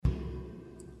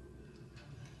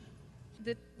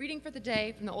The reading for the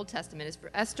day from the Old Testament is for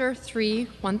Esther 3,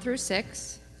 1 through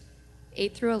 6,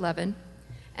 8 through 11,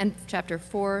 and chapter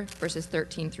 4, verses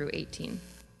 13 through 18.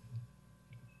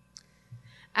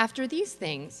 After these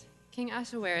things, King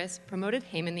Ahasuerus promoted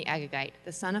Haman the Agagite,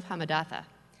 the son of Hammedatha,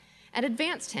 and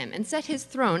advanced him and set his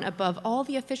throne above all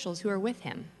the officials who were with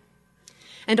him.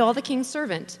 And all the king's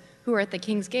servants who were at the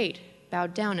king's gate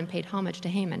bowed down and paid homage to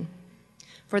Haman,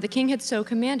 for the king had so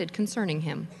commanded concerning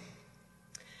him.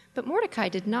 But Mordecai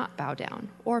did not bow down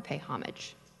or pay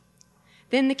homage.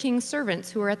 Then the king's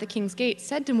servants who were at the king's gate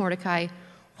said to Mordecai,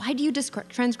 "Why do you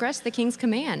transgress the king's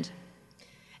command?"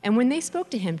 And when they spoke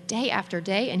to him day after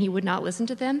day and he would not listen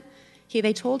to them,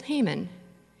 they told Haman,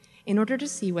 in order to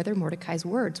see whether Mordecai's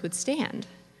words would stand,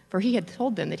 for he had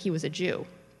told them that he was a Jew.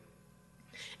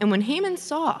 And when Haman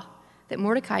saw that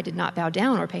Mordecai did not bow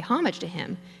down or pay homage to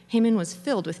him, Haman was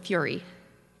filled with fury.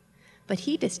 But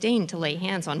he disdained to lay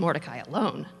hands on Mordecai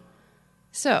alone.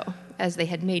 So, as they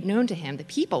had made known to him the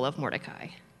people of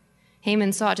Mordecai,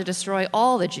 Haman sought to destroy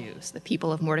all the Jews, the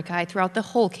people of Mordecai, throughout the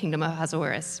whole kingdom of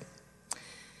Ahasuerus.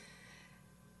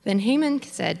 Then Haman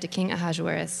said to King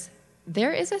Ahasuerus,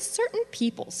 "There is a certain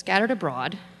people scattered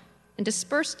abroad and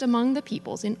dispersed among the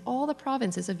peoples in all the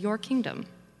provinces of your kingdom.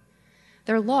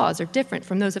 Their laws are different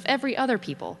from those of every other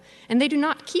people, and they do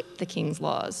not keep the king's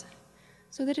laws,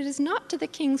 so that it is not to the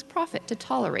king's profit to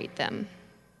tolerate them.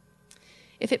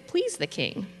 If it please the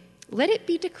king, let it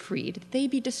be decreed that they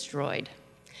be destroyed,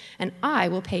 and I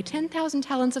will pay 10,000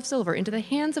 talents of silver into the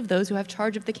hands of those who have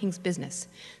charge of the king's business,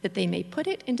 that they may put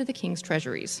it into the king's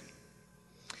treasuries."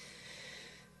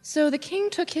 So the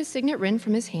king took his signet ring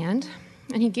from his hand,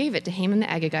 and he gave it to Haman the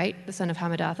Agagite, the son of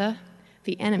Hammedatha,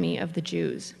 the enemy of the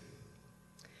Jews.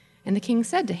 And the king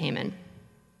said to Haman,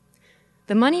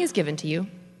 "The money is given to you,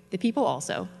 the people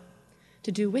also,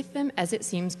 to do with them as it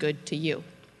seems good to you."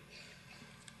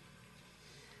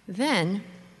 Then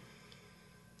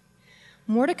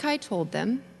Mordecai told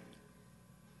them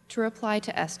to reply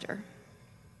to Esther,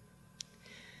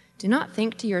 "Do not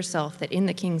think to yourself that in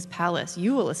the king's palace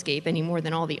you will escape any more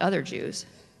than all the other Jews.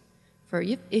 For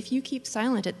if you keep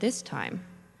silent at this time,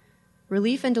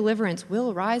 relief and deliverance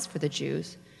will rise for the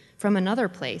Jews from another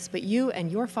place, but you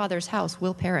and your father's house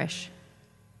will perish.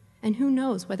 And who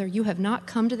knows whether you have not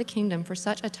come to the kingdom for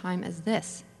such a time as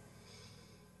this?"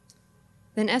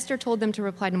 Then Esther told them to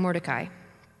reply to Mordecai,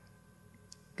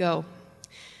 "Go,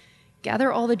 gather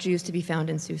all the Jews to be found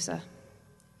in Susa,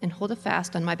 and hold a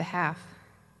fast on my behalf,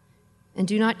 and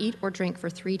do not eat or drink for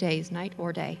 3 days, night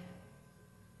or day.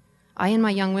 I and my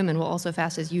young women will also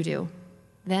fast as you do.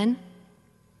 Then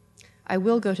I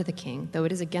will go to the king, though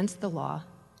it is against the law,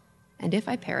 and if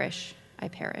I perish, I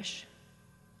perish."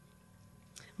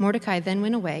 Mordecai then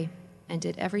went away and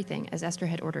did everything as Esther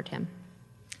had ordered him.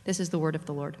 This is the word of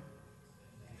the Lord.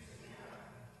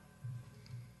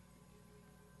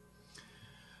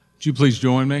 Would you please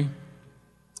join me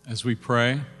as we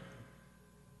pray?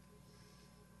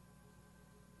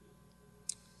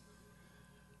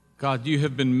 God, you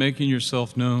have been making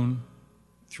yourself known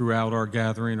throughout our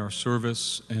gathering, our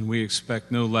service, and we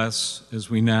expect no less as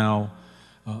we now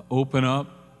open up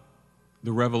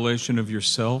the revelation of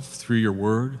yourself through your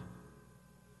word.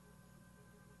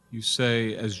 You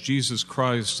say, as Jesus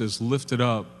Christ is lifted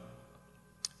up,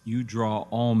 you draw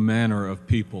all manner of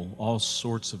people, all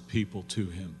sorts of people to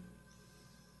him.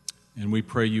 And we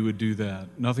pray you would do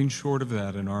that, nothing short of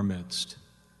that in our midst.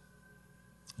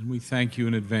 And we thank you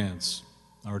in advance,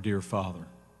 our dear Father.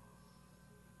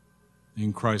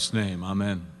 In Christ's name,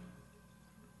 amen.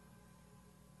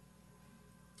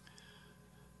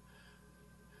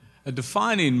 A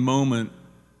defining moment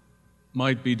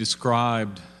might be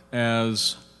described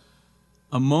as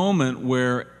a moment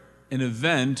where an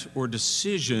event or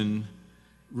decision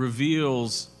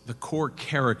reveals the core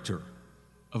character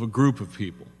of a group of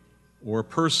people or a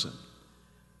person,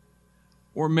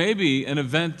 or maybe an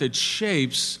event that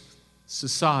shapes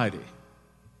society.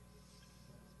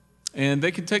 And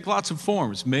they can take lots of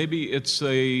forms. Maybe it's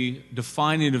a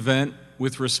defining event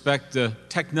with respect to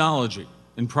technology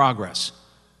and progress,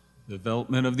 the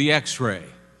development of the X-ray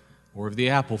or of the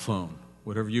Apple phone,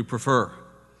 whatever you prefer.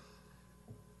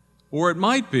 Or it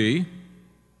might be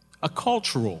a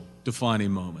cultural defining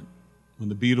moment when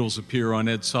the Beatles appear on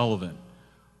Ed Sullivan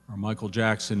or Michael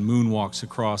Jackson moonwalks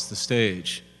across the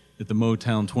stage at the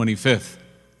Motown 25th.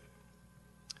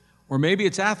 Or maybe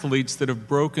it's athletes that have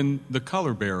broken the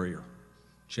color barrier.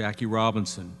 Jackie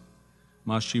Robinson,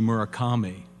 Mashi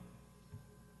Murakami,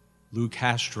 Lou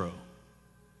Castro.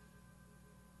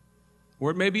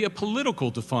 Or it may be a political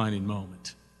defining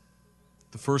moment.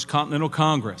 The First Continental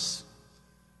Congress,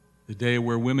 the day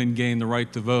where women gained the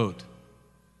right to vote.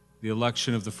 the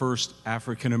election of the first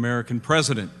African American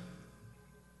president.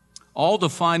 All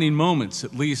defining moments,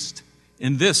 at least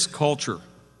in this culture.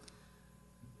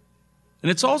 And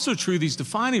it's also true these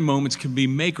defining moments can be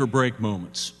make or break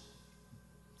moments.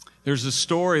 There's a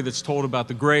story that's told about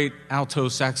the great alto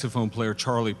saxophone player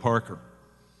Charlie Parker,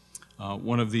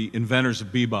 one of the inventors of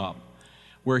bebop,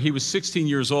 where he was 16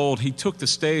 years old. He took the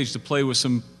stage to play with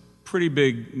some pretty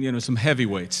big, some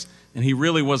heavyweights, and he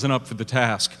really wasn't up for the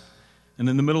task. And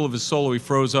in the middle of his solo, he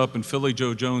froze up, and Philly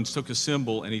Joe Jones took a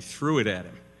cymbal and he threw it at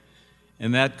him.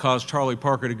 And that caused Charlie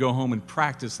Parker to go home and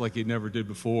practice like he never did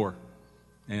before.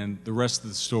 And the rest of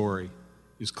the story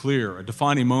is clear, a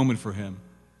defining moment for him.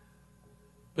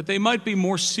 But they might be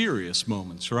more serious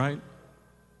moments, right?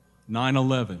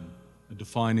 9/11, a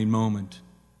defining moment.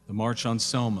 The March on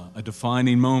Selma, a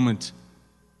defining moment.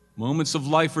 Moments of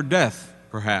life or death,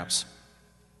 perhaps.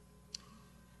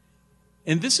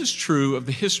 And this is true of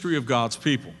the history of God's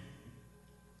people.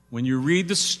 When you read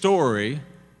the story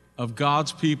of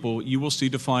God's people, you will see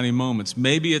defining moments.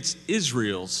 Maybe it's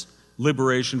Israel's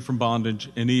liberation from bondage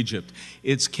in Egypt.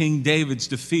 It's King David's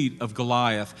defeat of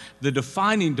Goliath. The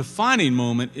defining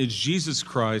moment is Jesus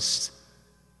Christ's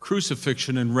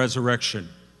crucifixion and resurrection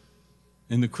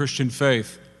in the Christian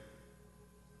faith.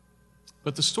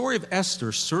 But the story of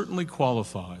Esther certainly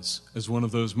qualifies as one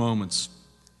of those moments.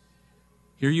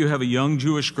 Here you have a young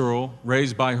Jewish girl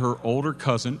raised by her older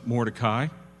cousin, Mordecai.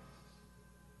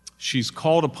 She's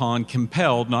called upon,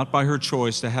 compelled, not by her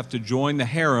choice, to have to join the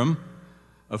harem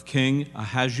of King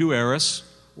Ahasuerus,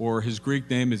 or his Greek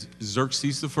name is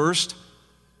Xerxes I,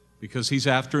 because he's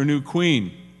after a new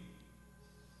queen.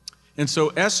 And so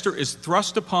Esther is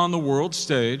thrust upon the world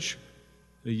stage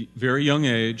at a very young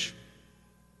age,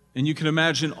 and you can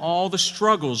imagine all the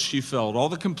struggles she felt, all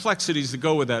the complexities that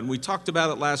go with that. And we talked about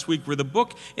it last week, where the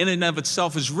book in and of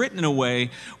itself is written in a way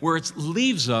where it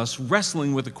leaves us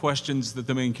wrestling with the questions that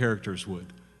the main characters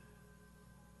would.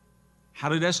 How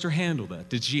did Esther handle that?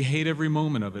 Did she hate every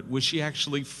moment of it? Was she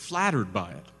actually flattered by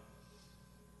it?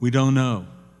 We don't know.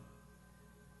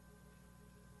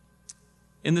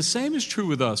 And the same is true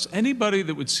with us. Anybody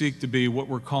that would seek to be what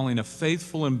we're calling a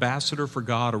faithful ambassador for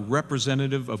God, a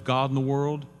representative of God in the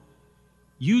world,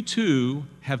 you too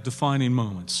have defining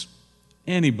moments.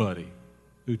 Anybody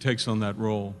who takes on that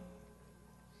role.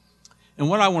 And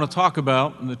what I want to talk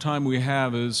about in the time we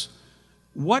have is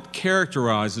what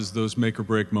characterizes those make or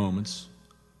break moments,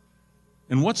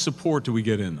 and what support do we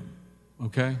get in them?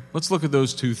 Okay? Let's look at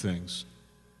those two things.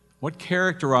 What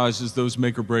characterizes those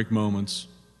make or break moments,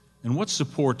 and what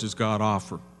support does God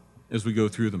offer as we go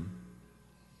through them?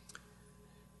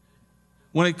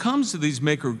 When it comes to these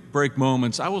make or break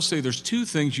moments, I will say there's two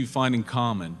things you find in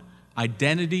common: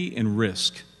 identity and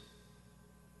risk.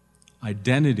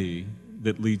 Identity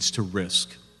that leads to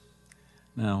risk.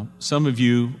 Now, some of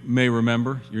you may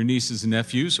remember, your nieces and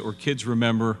nephews or kids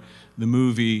remember the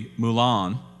movie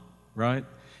Mulan, right?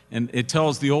 And it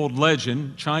tells the old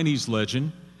legend, Chinese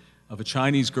legend, of a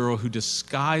Chinese girl who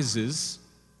disguises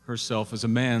herself as a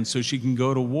man so she can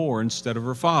go to war instead of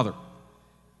her father.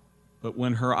 But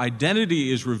when her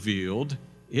identity is revealed,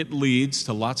 it leads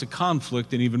to lots of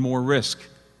conflict and even more risk.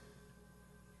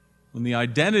 When the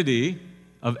identity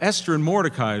of Esther and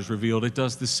Mordecai is revealed, it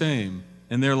does the same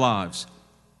in their lives.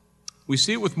 We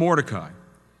see it with Mordecai.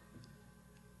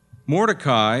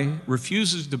 Mordecai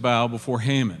refuses to bow before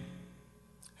Haman,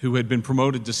 who had been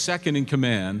promoted to second in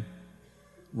command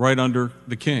right under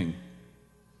the king.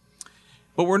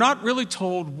 But we're not really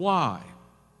told why.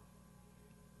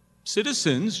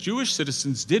 Citizens, Jewish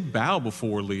citizens, did bow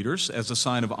before leaders as a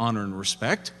sign of honor and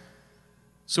respect.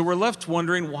 So we're left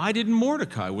wondering, why didn't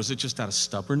Mordecai? Was it just out of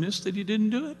stubbornness that he didn't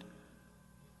do it?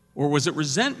 Or was it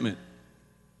resentment?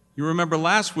 You remember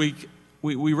last week,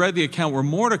 we read the account where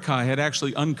Mordecai had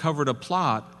actually uncovered a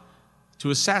plot to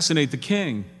assassinate the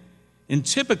king. And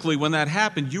typically when that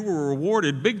happened, you were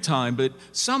rewarded big time, but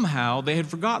somehow they had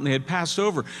forgotten, they had passed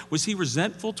over. Was he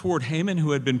resentful toward Haman,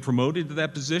 who had been promoted to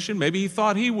that position? Maybe he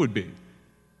thought he would be.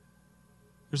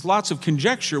 There's lots of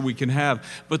conjecture we can have,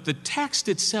 but the text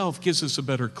itself gives us a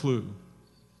better clue.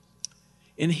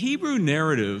 In Hebrew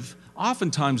narrative,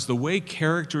 oftentimes the way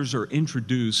characters are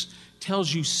introduced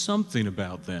tells you something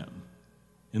about them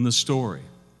in the story.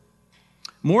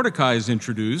 Mordecai is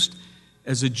introduced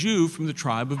as a Jew from the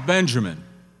tribe of Benjamin.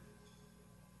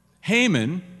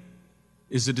 Haman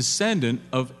is a descendant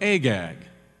of Agag,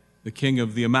 the king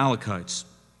of the Amalekites.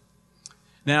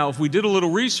 Now, if we did a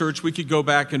little research, we could go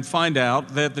back and find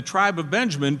out that the tribe of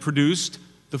Benjamin produced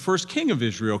the first king of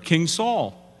Israel, King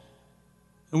Saul.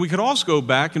 And we could also go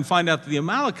back and find out that the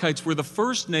Amalekites were the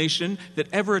first nation that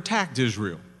ever attacked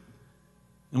Israel.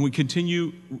 and we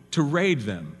continue to raid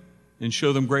them and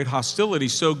show them great hostility.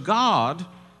 So God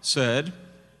said,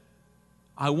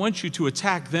 I want you to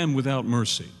attack them without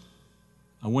mercy.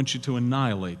 I want you to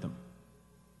annihilate them.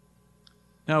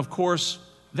 Now, of course,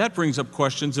 that brings up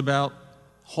questions about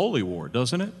holy war,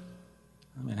 doesn't it?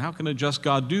 I mean, how can a just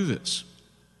God do this?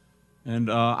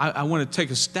 And I want to take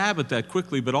a stab at that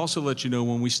quickly, but also let you know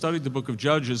when we studied the book of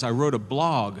Judges, I wrote a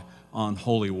blog on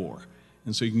holy war.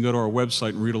 And so you can go to our website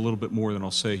and read a little bit more than I'll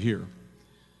say here.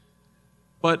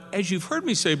 But as you've heard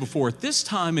me say before, at this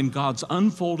time in God's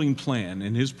unfolding plan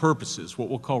and his purposes, what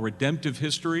we'll call redemptive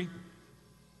history,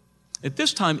 at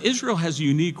this time, Israel has a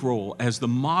unique role as the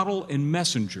model and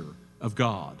messenger of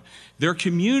God. Their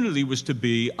community was to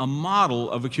be a model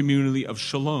of a community of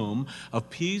shalom, of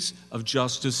peace, of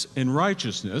justice, and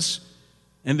righteousness.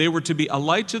 And they were to be a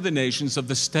light to the nations of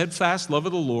the steadfast love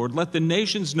of the Lord. Let the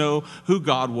nations know who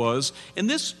God was. And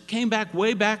this came back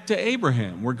way back to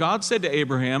Abraham, where God said to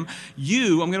Abraham,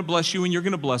 I'm going to bless you and you're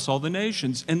going to bless all the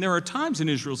nations. And there are times in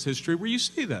Israel's history where you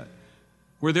see that,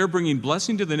 where they're bringing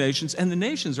blessing to the nations and the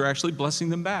nations are actually blessing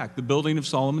them back. The building of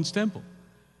Solomon's temple,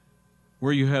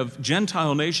 where you have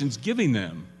Gentile nations giving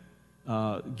them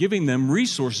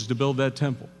resources to build that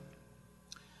temple.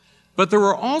 But there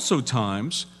are also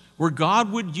times where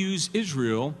God would use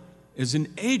Israel as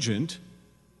an agent,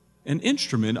 an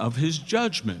instrument of his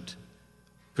judgment,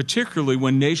 particularly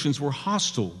when nations were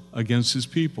hostile against his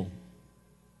people,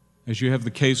 as you have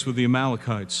the case with the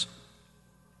Amalekites.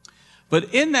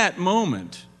 But in that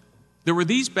moment, there were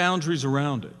these boundaries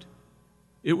around it.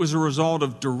 It was a result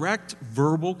of direct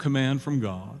verbal command from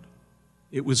God.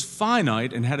 It was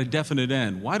finite and had a definite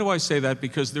end. Why do I say that?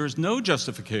 Because there is no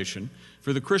justification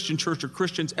for the Christian church or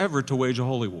Christians ever to wage a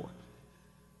holy war.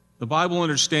 The Bible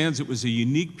understands it was a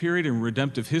unique period in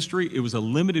redemptive history. It was a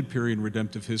limited period in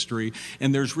redemptive history,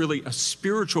 and there's really a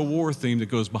spiritual war theme that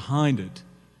goes behind it.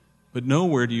 But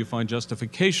nowhere do you find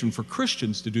justification for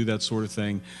Christians to do that sort of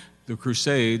thing. The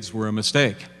Crusades were a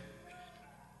mistake.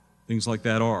 Things like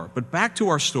that are. But back to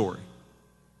our story.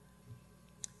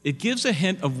 It gives a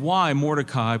hint of why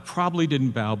Mordecai probably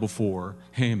didn't bow before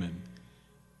Haman.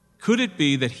 Could it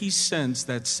be that he sensed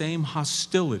that same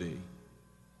hostility,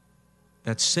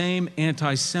 that same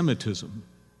anti-Semitism,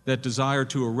 that desire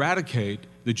to eradicate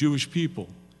the Jewish people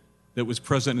that was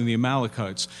present in the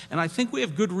Amalekites? And I think we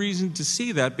have good reason to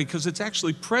see that because it's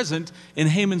actually present in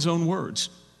Haman's own words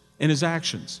and his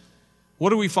actions. What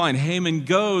do we find? Haman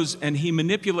goes and he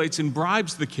manipulates and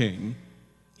bribes the king.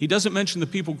 He doesn't mention the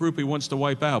people group he wants to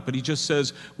wipe out, but he just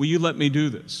says, will you let me do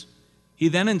this? He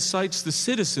then incites the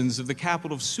citizens of the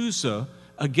capital of Susa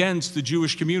against the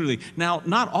Jewish community. Now,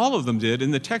 not all of them did.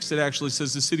 In the text, it actually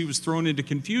says the city was thrown into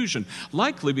confusion,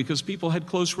 likely because people had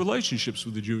close relationships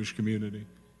with the Jewish community.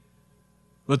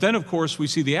 But then, of course, we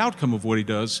see the outcome of what he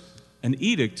does, an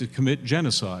edict to commit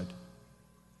genocide.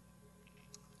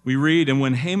 We read, and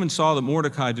when Haman saw that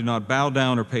Mordecai did not bow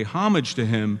down or pay homage to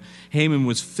him, Haman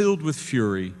was filled with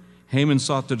fury. Haman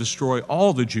sought to destroy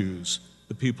all the Jews,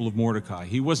 the people of Mordecai.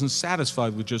 He wasn't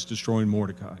satisfied with just destroying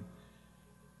Mordecai.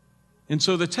 And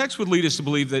so the text would lead us to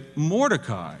believe that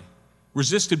Mordecai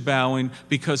resisted bowing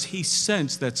because he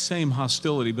sensed that same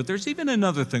hostility. But there's even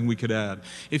another thing we could add.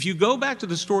 If you go back to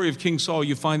the story of King Saul,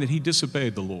 you find that he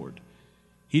disobeyed the Lord.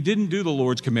 He didn't do the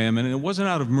Lord's commandment, and it wasn't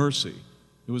out of mercy.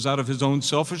 It was out of his own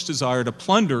selfish desire to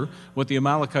plunder what the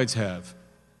Amalekites have.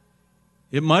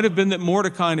 It might have been that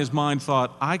Mordecai in his mind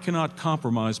thought, I cannot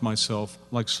compromise myself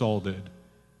like Saul did,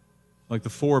 like the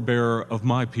forebearer of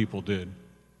my people did.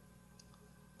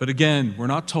 But again, we're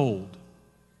not told.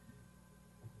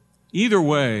 Either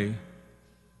way,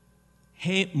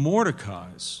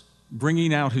 Mordecai's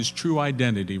bringing out his true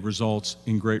identity results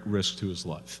in great risk to his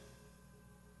life.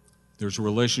 There's a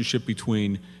relationship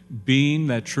between being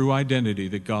that true identity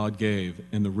that God gave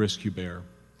and the risk you bear.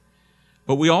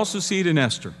 But we also see it in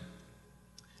Esther.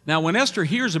 Now, when Esther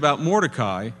hears about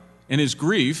Mordecai and his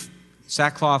grief,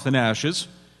 sackcloth and ashes,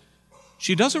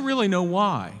 she doesn't really know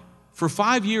why. For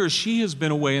 5 years, she has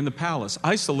been away in the palace,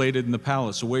 isolated in the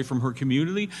palace, away from her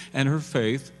community and her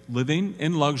faith, living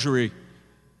in luxury,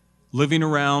 living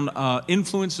around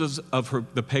influences of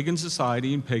the pagan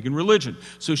society and pagan religion.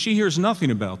 So she hears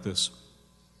nothing about this.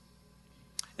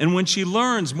 And when she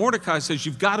learns, Mordecai says,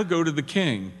 you've got to go to the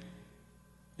king.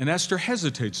 And Esther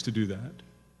hesitates to do that.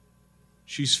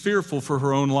 She's fearful for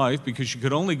her own life because she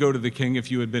could only go to the king if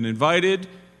you had been invited.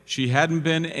 She hadn't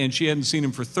been, and she hadn't seen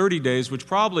him for 30 days, which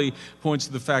probably points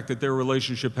to the fact that their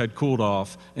relationship had cooled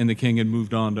off and the king had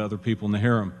moved on to other people in the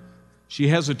harem. She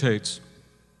hesitates.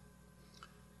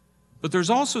 But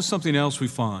there's also something else we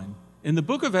find. In the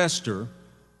book of Esther,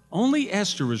 only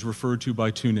Esther is referred to by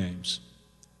two names.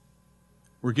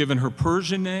 We're given her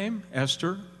Persian name,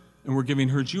 Esther, and we're giving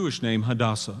her Jewish name,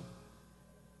 Hadassah.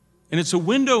 And it's a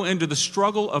window into the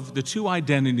struggle of the two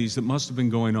identities that must have been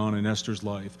going on in Esther's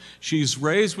life. She's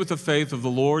raised with the faith of the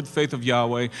Lord, the faith of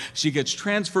Yahweh. She gets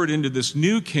transferred into this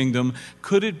new kingdom.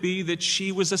 Could it be that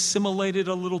she was assimilated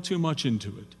a little too much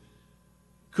into it?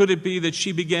 Could it be that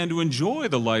she began to enjoy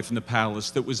the life in the palace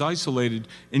that was isolated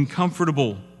and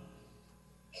comfortable?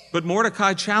 But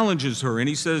Mordecai challenges her, and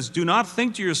he says, "Do not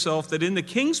think to yourself that in the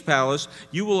king's palace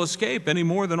you will escape any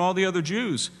more than all the other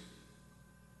Jews."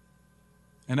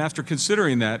 And after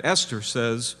considering that, Esther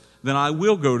says, "Then I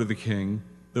will go to the king,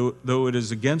 though it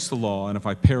is against the law, and if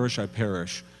I perish, I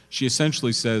perish." She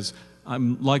essentially says,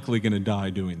 "I'm likely going to die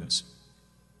doing this."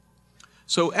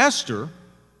 So Esther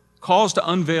calls to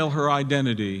unveil her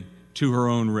identity to her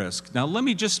own risk. Now let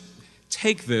me just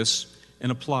take this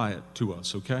and apply it to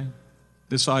us, okay?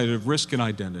 This idea of risk and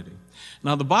identity.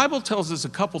 Now, the Bible tells us a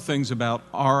couple things about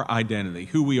our identity,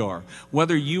 who we are.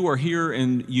 Whether you are here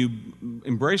and you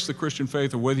embrace the Christian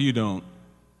faith or whether you don't,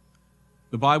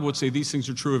 the Bible would say these things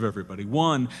are true of everybody.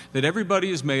 One, that everybody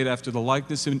is made after the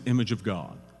likeness and image of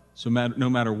God. So no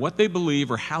matter what they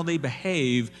believe or how they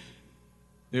behave,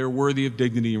 they are worthy of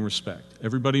dignity and respect.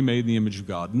 Everybody made in the image of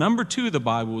God. Number two, the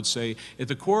Bible would say, at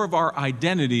the core of our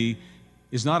identity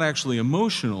is not actually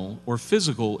emotional or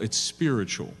physical, it's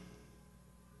spiritual.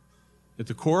 At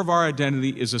the core of our identity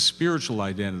is a spiritual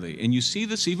identity. And you see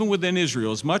this even within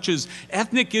Israel. As much as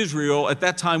ethnic Israel at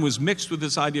that time was mixed with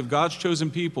this idea of God's chosen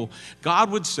people,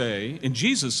 God would say, and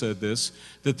Jesus said this,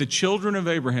 that the children of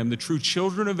Abraham, the true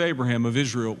children of Abraham of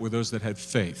Israel, were those that had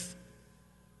faith.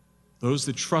 Those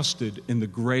that trusted in the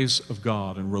grace of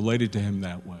God and related to him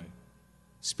that way.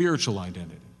 Spiritual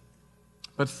identity.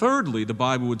 But thirdly, the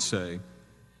Bible would say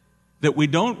that we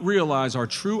don't realize our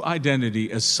true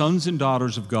identity as sons and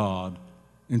daughters of God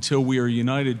until we are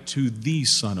united to the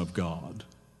Son of God,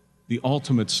 the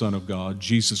ultimate Son of God,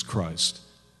 Jesus Christ,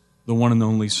 the one and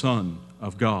only Son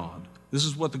of God. This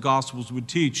is what the Gospels would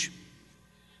teach.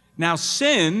 Now,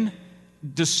 sin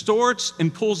distorts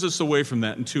and pulls us away from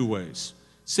that in two ways.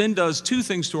 Sin does two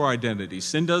things to our identity.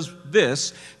 Sin does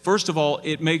this. First of all,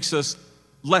 it makes us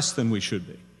less than we should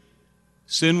be.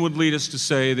 Sin would lead us to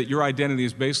say that your identity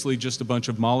is basically just a bunch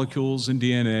of molecules in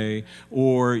DNA,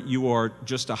 or you are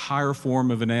just a higher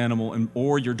form of an animal,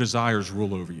 or your desires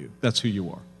rule over you. That's who you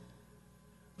are.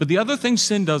 But the other thing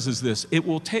sin does is this. It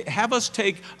will have us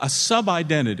take a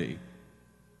sub-identity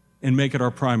and make it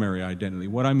our primary identity.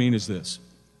 What I mean is this.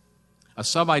 A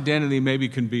sub-identity maybe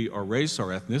can be our race, our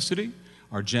ethnicity,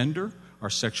 our gender, our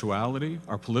sexuality,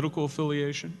 our political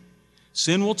affiliation.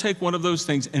 Sin will take one of those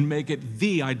things and make it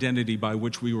the identity by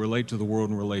which we relate to the world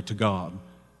and relate to God.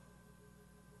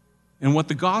 And what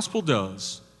the gospel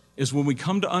does is when we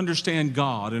come to understand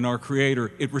God and our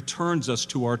Creator, it returns us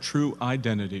to our true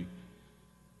identity.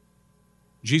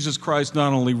 Jesus Christ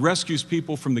not only rescues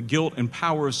people from the guilt and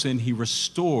power of sin, he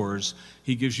restores,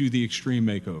 he gives you the extreme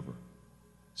makeover,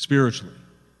 spiritually.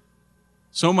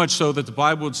 So much so that the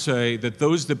Bible would say that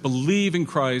those that believe in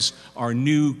Christ are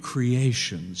new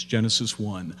creations, Genesis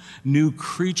 1, new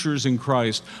creatures in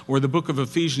Christ, or the book of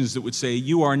Ephesians that would say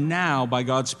you are now, by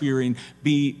God's Spirit,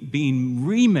 being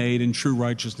remade in true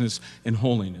righteousness and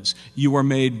holiness. You are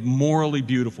made morally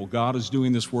beautiful. God is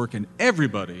doing this work in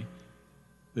everybody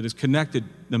that has connected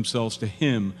themselves to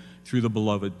him through the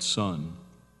beloved Son.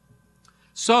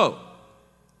 So,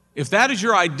 if that is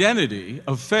your identity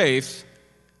of faith,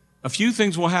 a few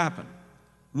things will happen.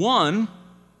 One,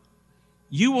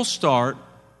 you will start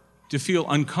to feel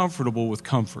uncomfortable with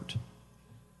comfort.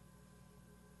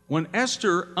 When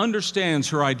Esther understands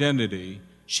her identity,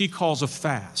 she calls a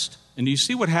fast. And you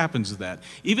see what happens to that?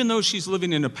 Even though she's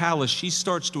living in a palace, she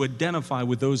starts to identify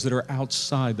with those that are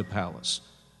outside the palace,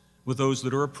 with those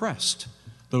that are oppressed,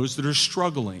 those that are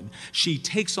struggling. She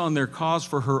takes on their cause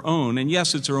for her own, and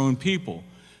yes, it's her own people,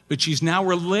 but she's now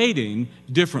relating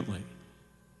differently.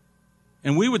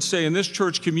 And we would say in this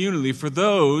church community, for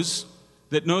those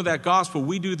that know that gospel,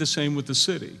 we do the same with the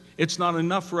city. It's not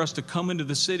enough for us to come into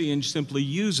the city and simply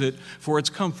use it for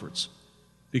its comforts.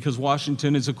 Because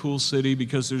Washington is a cool city,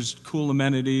 because there's cool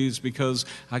amenities, because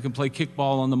I can play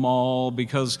kickball on the mall,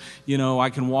 because, I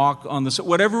can walk on the,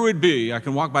 whatever it would be, I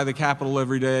can walk by the Capitol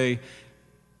every day.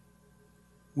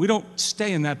 We don't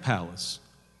stay in that palace.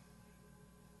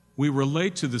 We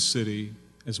relate to the city,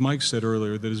 as Mike said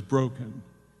earlier, that is broken,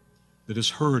 that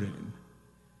is hurting,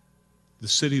 the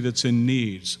city that's in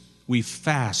needs. We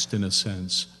fast, in a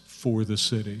sense, for the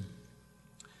city.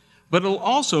 But it'll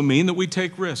also mean that we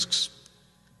take risks.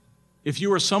 If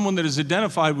you are someone that is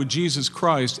identified with Jesus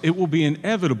Christ, it will be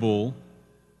inevitable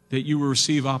that you will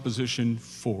receive opposition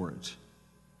for it.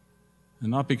 And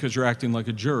not because you're acting like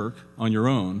a jerk on your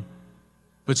own,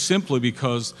 but simply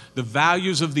because the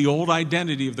values of the old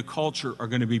identity of the culture are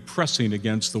going to be pressing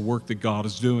against the work that God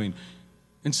is doing.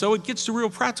 And so it gets to real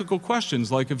practical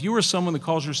questions, like if you are someone that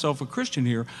calls yourself a Christian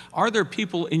here, are there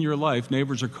people in your life,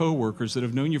 neighbors or coworkers, that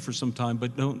have known you for some time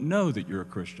but don't know that you're a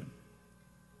Christian?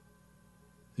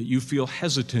 That you feel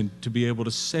hesitant to be able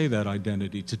to say that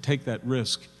identity, to take that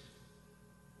risk.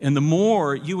 And the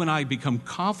more you and I become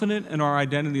confident in our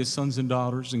identity as sons and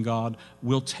daughters in God,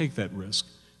 we'll take that risk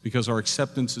because our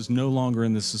acceptance is no longer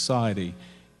in the society,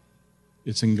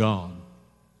 it's in God.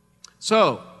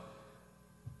 So,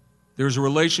 there's a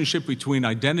relationship between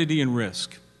identity and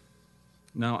risk.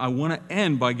 Now, I want to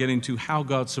end by getting to how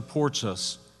God supports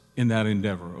us in that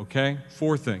endeavor, okay?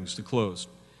 4 things to close.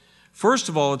 First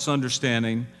of all, it's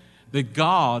understanding that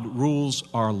God rules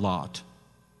our lot.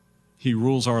 He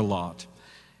rules our lot.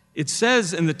 It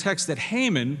says in the text that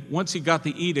Haman, once he got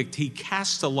the edict, he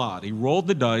cast a lot. He rolled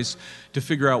the dice to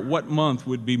figure out what month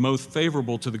would be most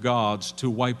favorable to the gods to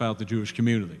wipe out the Jewish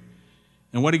community.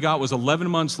 And what he got was 11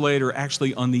 months later,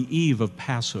 actually on the eve of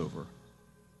Passover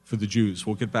for the Jews.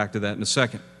 We'll get back to that in a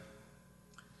second.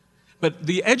 But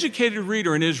the educated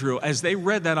reader in Israel, as they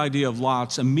read that idea of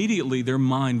lots, immediately their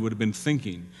mind would have been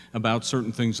thinking about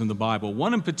certain things in the Bible.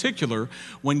 One in particular,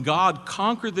 when God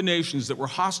conquered the nations that were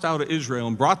hostile to Israel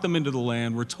and brought them into the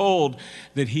land, we're told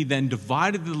that he then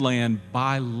divided the land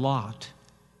by lot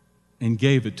and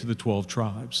gave it to the 12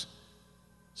 tribes.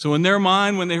 So in their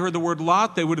mind, when they heard the word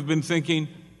lot, they would have been thinking,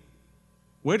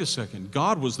 wait a second,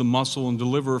 God was the muscle and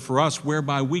deliverer for us,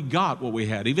 whereby we got what we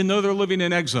had, even though they're living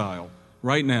in exile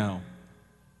right now.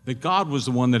 That God was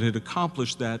the one that had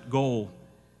accomplished that goal.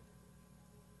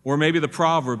 Or maybe the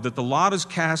proverb that the lot is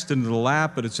cast into the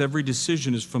lap, but its every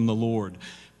decision is from the Lord.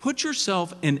 Put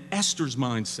yourself in Esther's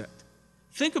mindset.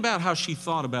 Think about how she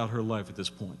thought about her life at this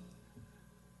point.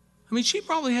 I mean, she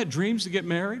probably had dreams to get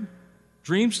married,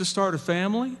 dreams to start a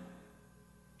family.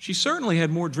 She certainly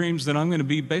had more dreams than I'm going to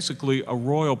be basically a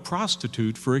royal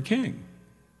prostitute for a king.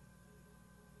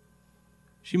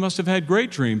 She must have had great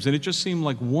dreams, and it just seemed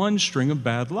like one string of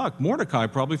bad luck. Mordecai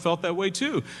probably felt that way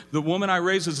too. The woman I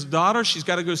raised as a daughter, she's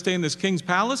got to go stay in this king's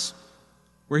palace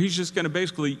where he's just going to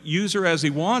basically use her as he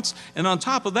wants. And on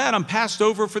top of that, I'm passed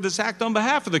over for this act on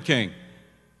behalf of the king.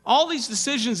 All these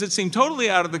decisions that seem totally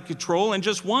out of the control and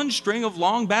just one string of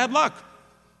long bad luck.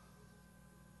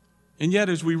 And yet,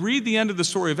 as we read the end of the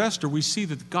story of Esther, we see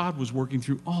that God was working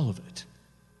through all of it.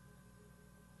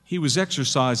 He was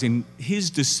exercising his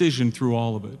decision through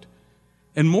all of it.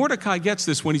 And Mordecai gets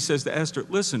this when he says to Esther,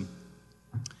 listen,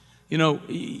 you know,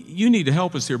 you need to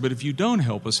help us here, but if you don't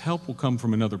help us, help will come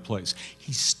from another place.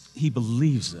 He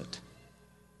believes it.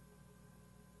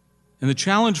 And the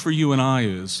challenge for you and I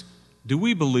is, do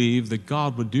we believe that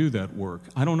God would do that work?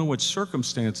 I don't know what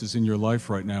circumstances in your life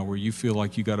right now where you feel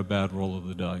like you got a bad roll of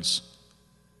the dice.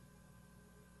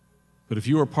 But if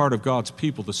you are part of God's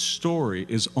people, the story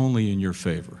is only in your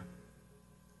favor.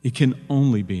 It can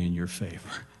only be in your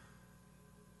favor.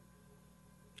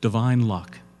 Divine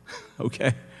luck,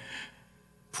 okay?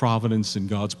 Providence and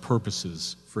God's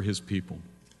purposes for his people.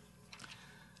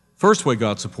 First way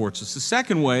God supports us. The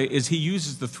second way is he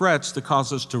uses the threats to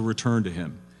cause us to return to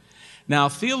him. Now,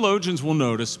 theologians will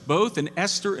notice both in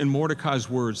Esther and Mordecai's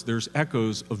words, there's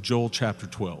echoes of Joel chapter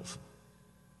 12.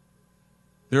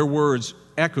 Their words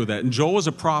echo that. And Joel was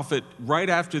a prophet right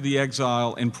after the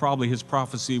exile, and probably his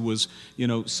prophecy was,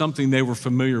 something they were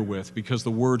familiar with because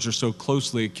the words are so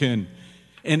closely akin.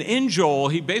 And in Joel,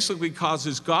 he basically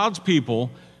causes God's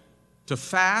people to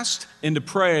fast and to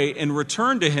pray and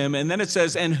return to him. And then it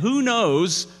says, and who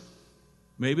knows,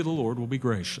 maybe the Lord will be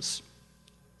gracious.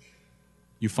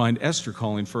 You find Esther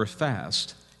calling for a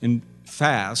fast and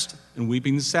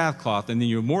weeping the sackcloth, and then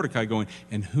you have Mordecai going,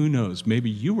 and who knows, maybe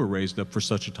you were raised up for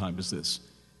such a time as this.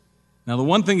 Now, the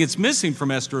one thing that's missing from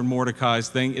Esther and Mordecai's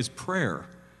thing is prayer.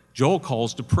 Joel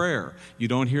calls to prayer. You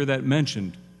don't hear that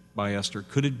mentioned by Esther.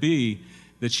 Could it be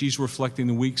that she's reflecting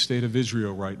the weak state of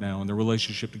Israel right now and their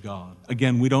relationship to God?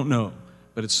 Again, we don't know,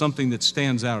 but it's something that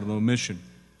stands out of the omission.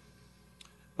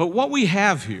 But what we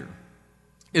have here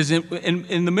is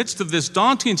in the midst of this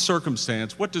daunting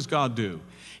circumstance, what does God do?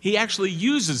 He actually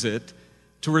uses it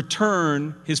to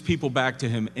return his people back to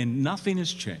him, and nothing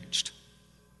has changed.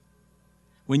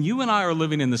 When you and I are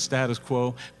living in the status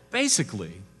quo,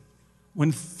 basically,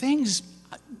 when things,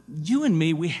 you and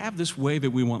me, we have this way that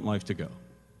we want life to go.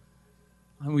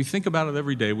 And we think about it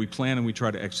every day, we plan and we try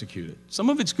to execute it. Some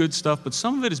of it's good stuff, but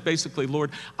some of it is basically,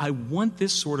 Lord, I want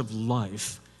this sort of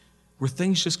life where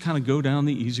things just kind of go down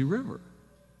the easy river.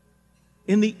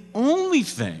 And the only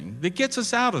thing that gets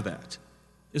us out of that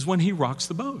is when he rocks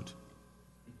the boat.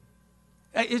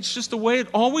 It's just the way it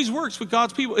always works with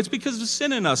God's people. It's because of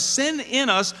sin in us. Sin in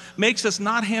us makes us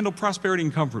not handle prosperity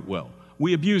and comfort well.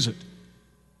 We abuse it.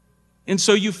 And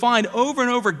so you find over and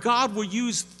over, God will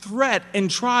use threat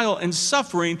and trial and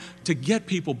suffering to get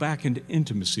people back into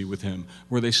intimacy with him,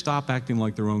 where they stop acting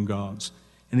like their own gods.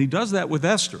 And he does that with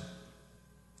Esther.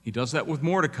 He does that with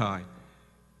Mordecai.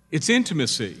 It's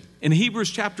intimacy. And Hebrews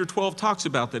chapter 12 talks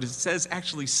about that. It says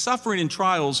actually suffering and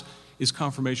trials is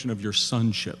confirmation of your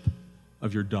sonship,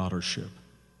 of your daughtership,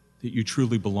 that you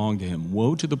truly belong to him.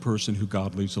 Woe to the person who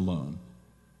God leaves alone.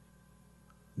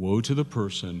 Woe to the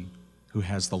person who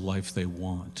has the life they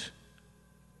want.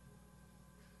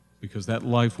 Because that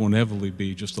life won't ever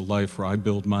be just a life where I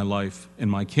build my life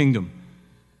and my kingdom.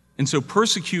 And so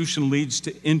persecution leads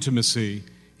to intimacy.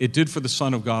 It did for the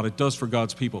Son of God. It does for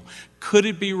God's people. Could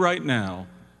it be right now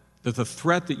that the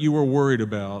threat that you are worried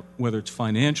about, whether it's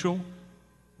financial,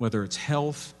 whether it's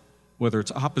health, whether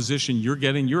it's opposition you're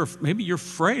getting, maybe you're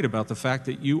afraid about the fact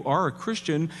that you are a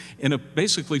Christian in a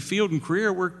basically field and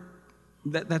career where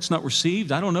that's not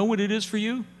received. I don't know what it is for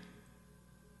you.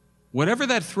 Whatever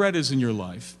that threat is in your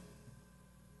life,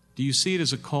 do you see it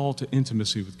as a call to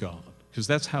intimacy with God? Because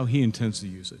that's how he intends to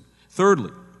use it.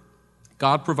 Thirdly,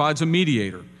 God provides a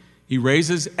mediator. He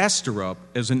raises Esther up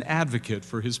as an advocate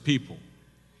for his people.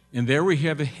 And there we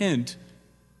have a hint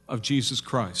of Jesus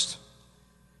Christ.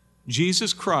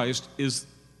 Jesus Christ is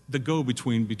the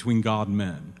go-between between God and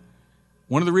men.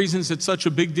 One of the reasons it's such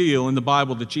a big deal in the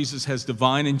Bible that Jesus has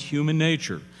divine and human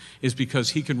nature is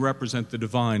because he can represent the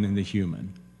divine and the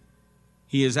human.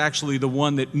 He is actually the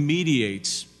one that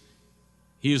mediates.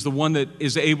 He is the one that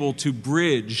is able to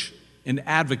bridge and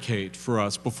advocate for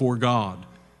us before God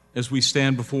as we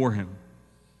stand before him.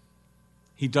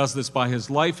 He does this by his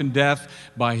life and death,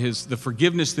 by the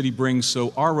forgiveness that he brings,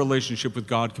 so our relationship with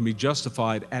God can be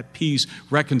justified, at peace,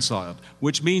 reconciled,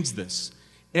 which means this: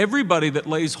 everybody that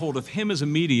lays hold of him as a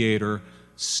mediator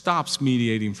stops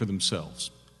mediating for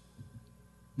themselves.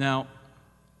 Now,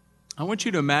 I want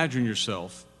you to imagine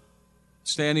yourself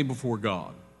standing before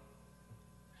God.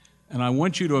 And I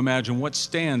want you to imagine what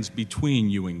stands between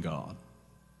you and God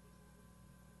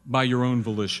by your own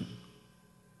volition.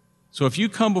 So if you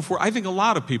come before, I think a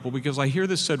lot of people, because I hear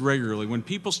this said regularly, when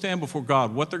people stand before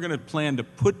God, what they're going to plan to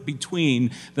put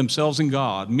between themselves and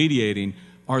God, mediating,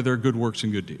 are their good works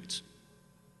and good deeds.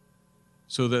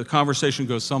 So the conversation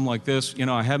goes something like this: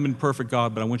 I haven't been perfect,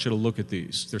 God, but I want you to look at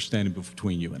these. They're standing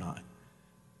between you and I.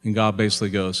 And God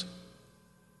basically goes,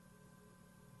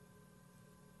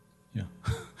 yeah,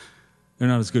 they're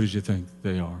not as good as you think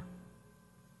they are.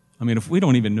 I mean, if we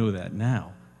don't even know that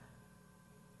now.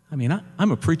 I mean,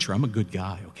 I'm a preacher. I'm a good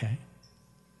guy, okay?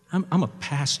 I'm a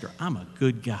pastor. I'm a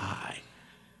good guy.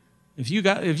 If you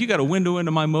got a window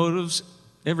into my motives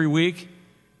every week,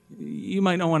 you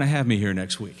might not want to have me here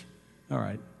next week. All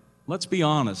right, let's be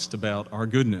honest about our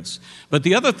goodness. But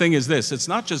the other thing is this: it's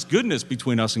not just goodness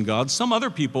between us and God. Some other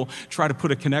people try to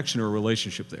put a connection or a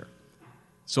relationship there.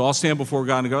 So I'll stand before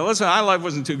God and go, listen, my life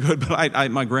wasn't too good,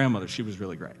 but my grandmother, she was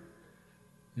really great.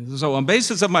 So on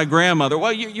basis of my grandmother,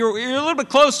 well, you're a little bit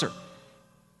closer.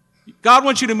 God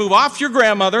wants you to move off your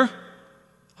grandmother,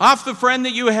 off the friend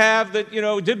that you have that,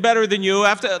 did better than you,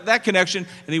 after that connection,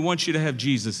 and he wants you to have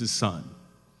Jesus, his son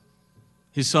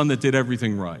that did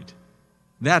everything right.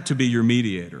 That to be your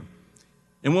mediator.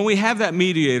 And when we have that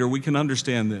mediator, we can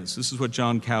understand this. This is what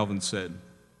John Calvin said: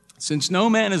 since no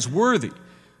man is worthy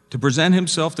to present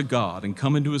himself to God and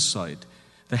come into his sight,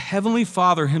 the Heavenly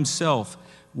Father himself,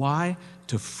 why?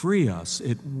 To free us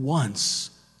at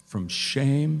once from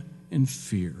shame and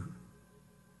fear,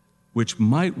 which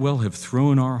might well have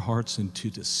thrown our hearts into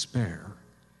despair,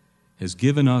 has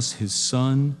given us his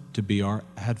Son to be our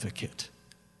advocate.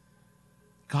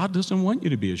 God doesn't want you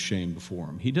to be ashamed before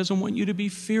him. He doesn't want you to be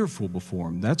fearful before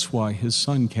him. That's why his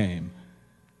Son came,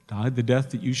 died the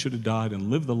death that you should have died, and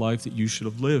lived the life that you should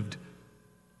have lived.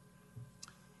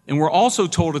 And we're also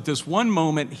told at this one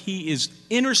moment, he is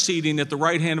interceding at the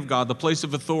right hand of God, the place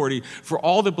of authority, for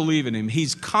all that believe in him.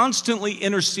 He's constantly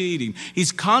interceding.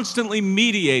 He's constantly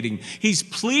mediating. He's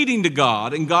pleading to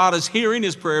God, and God is hearing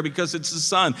his prayer because it's his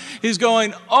Son. He's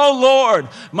going, oh Lord,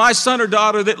 my son or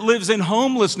daughter that lives in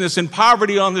homelessness and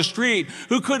poverty on the street,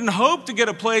 who couldn't hope to get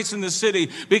a place in the city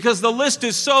because the list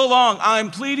is so long, I'm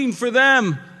pleading for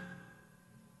them.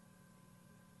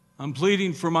 I'm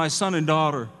pleading for my son and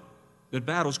daughter that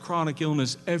battles chronic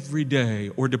illness every day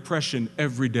or depression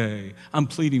every day. I'm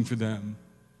pleading for them.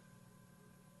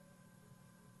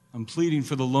 I'm pleading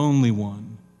for the lonely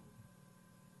one.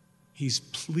 He's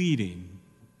pleading.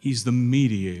 He's the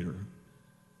mediator.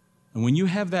 And when you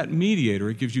have that mediator,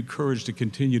 it gives you courage to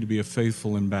continue to be a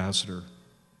faithful ambassador.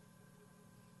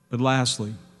 But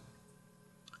lastly,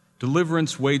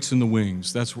 deliverance waits in the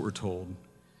wings. That's what we're told.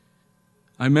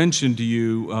 I mentioned to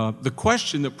you the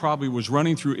question that probably was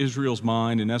running through Israel's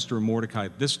mind in Esther and Mordecai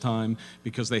at this time,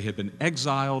 because they had been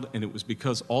exiled, and it was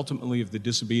because ultimately of the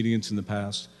disobedience in the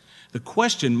past. The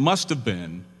question must have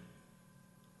been,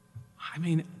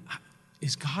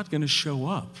 is God going to show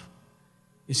up?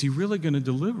 Is he really going to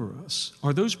deliver us?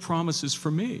 Are those promises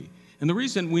for me? And the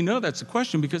reason we know that's the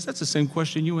question, because that's the same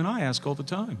question you and I ask all the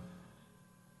time.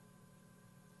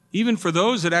 Even for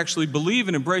those that actually believe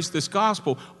and embrace this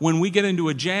gospel, when we get into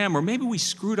a jam, or maybe we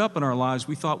screwed up in our lives,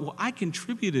 we thought, well, I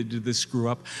contributed to this screw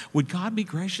up. Would God be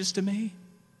gracious to me?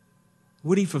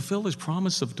 Would he fulfill his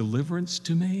promise of deliverance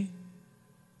to me?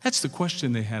 That's the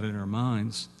question they had in their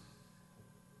minds.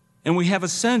 And we have a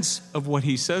sense of what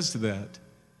he says to that.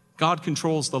 God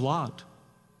controls the lot.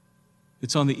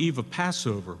 It's on the eve of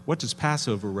Passover. What does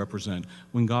Passover represent?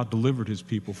 When God delivered his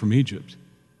people from Egypt.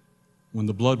 When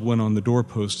the blood went on the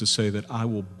doorpost to say that I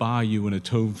will buy you and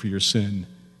atone for your sin.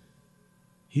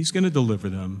 He's going to deliver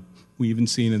them. We even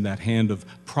seen in that hand of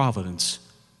providence.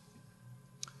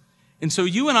 And so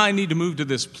you and I need to move to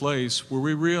this place where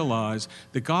we realize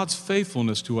that God's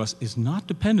faithfulness to us is not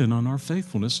dependent on our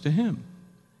faithfulness to him.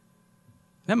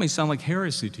 That may sound like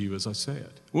heresy to you as I say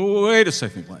it. Well, wait a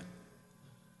second, Glenn.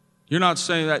 You're not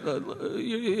saying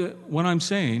that. What I'm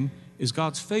saying is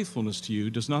God's faithfulness to you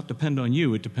does not depend on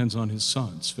you. It depends on his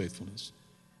Son's faithfulness.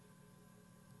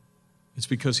 It's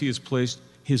because he has placed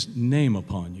his name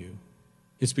upon you.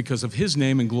 It's because of his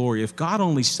name and glory. If God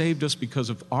only saved us because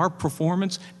of our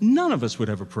performance, none of us would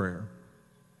have a prayer.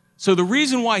 So the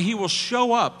reason why he will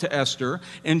show up to Esther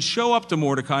and show up to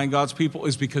Mordecai and God's people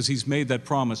is because he's made that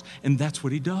promise, and that's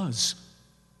what he does.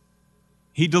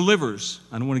 He delivers.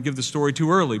 I don't want to give the story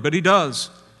too early, but he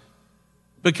does.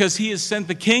 Because he has sent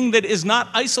the king that is not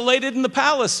isolated in the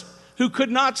palace, who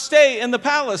could not stay in the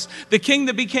palace, the king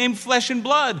that became flesh and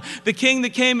blood, the king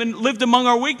that came and lived among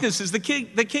our weaknesses, the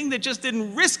king that just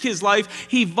didn't risk his life.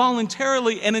 He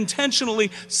voluntarily and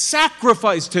intentionally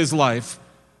sacrificed his life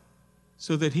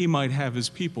so that he might have his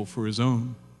people for his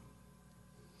own.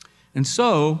 And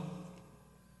so,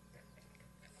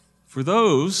 for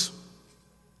those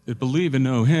that believe and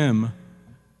know him,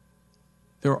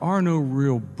 there are no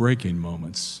real breaking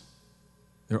moments.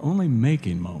 There are only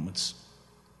making moments.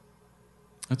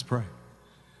 Let's pray.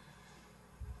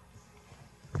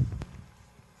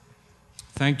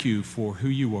 Thank you for who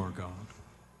you are, God.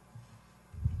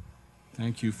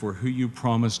 Thank you for who you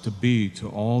promise to be to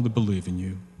all that believe in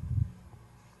you.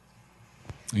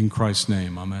 In Christ's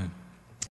name, amen.